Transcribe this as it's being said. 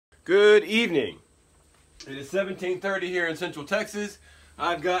Good evening. It is 17:30 here in Central Texas.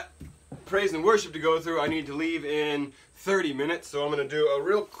 I've got praise and worship to go through. I need to leave in 30 minutes, so I'm going to do a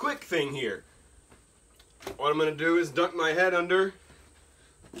real quick thing here. What I'm going to do is dunk my head under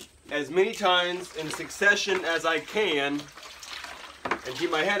as many times in succession as I can and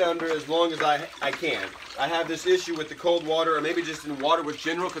keep my head under as long as I can. I have this issue with the cold water, or maybe just in water with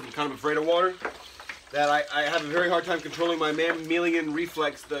general, because I'm kind of afraid of water, that I have a very hard time controlling my mammalian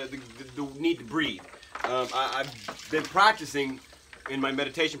reflex, the need to breathe. I've been practicing in my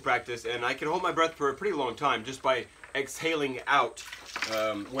meditation practice, and I can hold my breath for a pretty long time just by exhaling out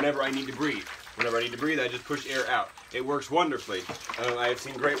whenever I need to breathe. Whenever I need to breathe, I just push air out. It works wonderfully. I have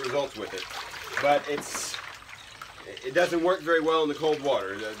seen great results with it. But it doesn't work very well in the cold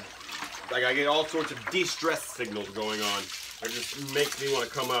water. Like, I get all sorts of de-stress signals going on. It just makes me want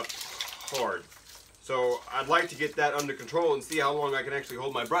to come up hard. So I'd like to get that under control and see how long I can actually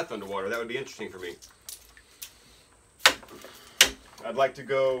hold my breath underwater. That would be interesting for me. I'd like to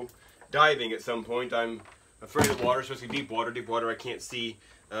go diving at some point. I'm afraid of water, especially deep water. Deep water I can't see.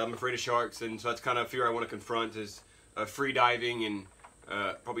 I'm afraid of sharks, and so that's kind of a fear I want to confront, is free diving, and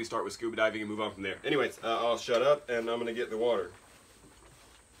probably start with scuba diving and move on from there. Anyways, I'll shut up and I'm going to get the water.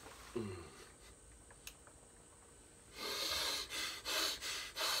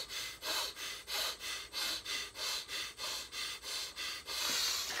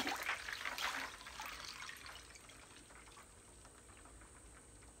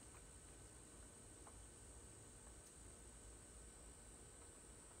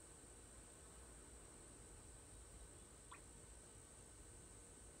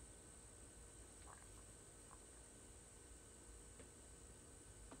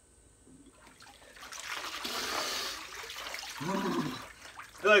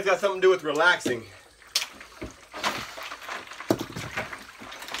 I feel like it's got something to do with relaxing.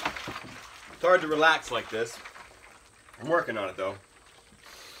 It's hard to relax like this. I'm working on it though.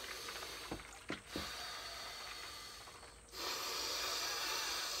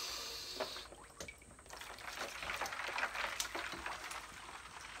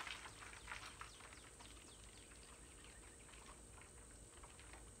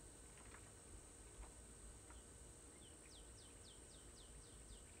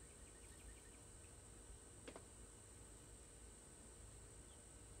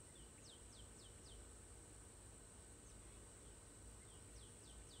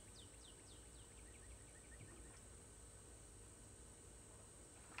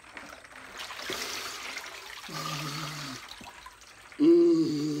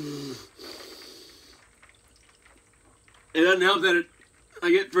 It doesn't help that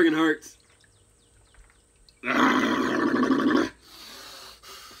I get friggin' hurts.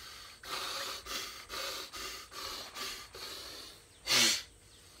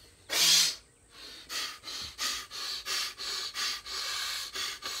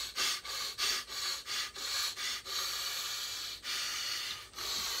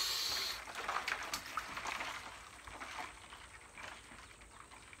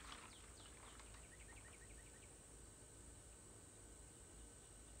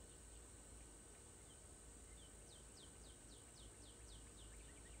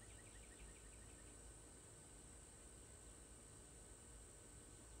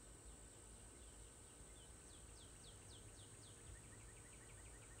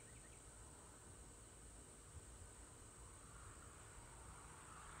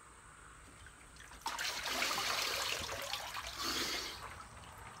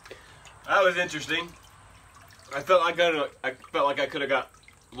 That was interesting. I felt like I could have got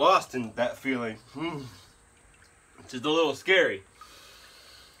lost in that feeling. It's just a little scary.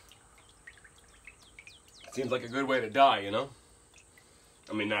 Seems like a good way to die, you know?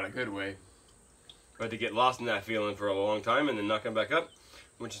 I mean, not a good way, but to get lost in that feeling for a long time and then not come back up,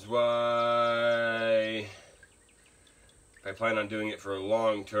 which is why I plan on doing it for a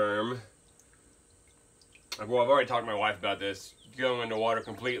long term. Well, I've already talked to my wife about this, going underwater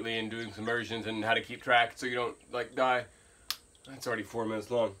completely and doing submersions and how to keep track so you don't, like, die. That's already 4 minutes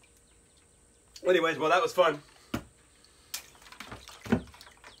long. Anyways, well, that was fun.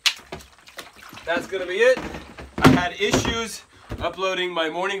 That's gonna be it. I had issues uploading my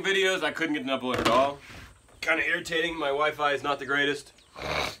morning videos. I couldn't get them uploaded at all. Kind of irritating. My Wi-Fi is not the greatest.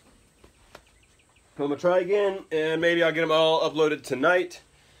 I'm gonna try again, and maybe I'll get them all uploaded tonight.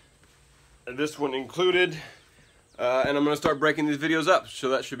 This one included. And I'm going to start breaking these videos up, so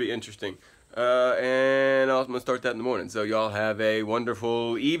that should be interesting. And I'm going to start that in the morning. So y'all have a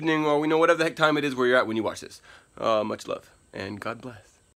wonderful evening, or whatever the heck time it is where you're at when you watch this. Much love, and God bless.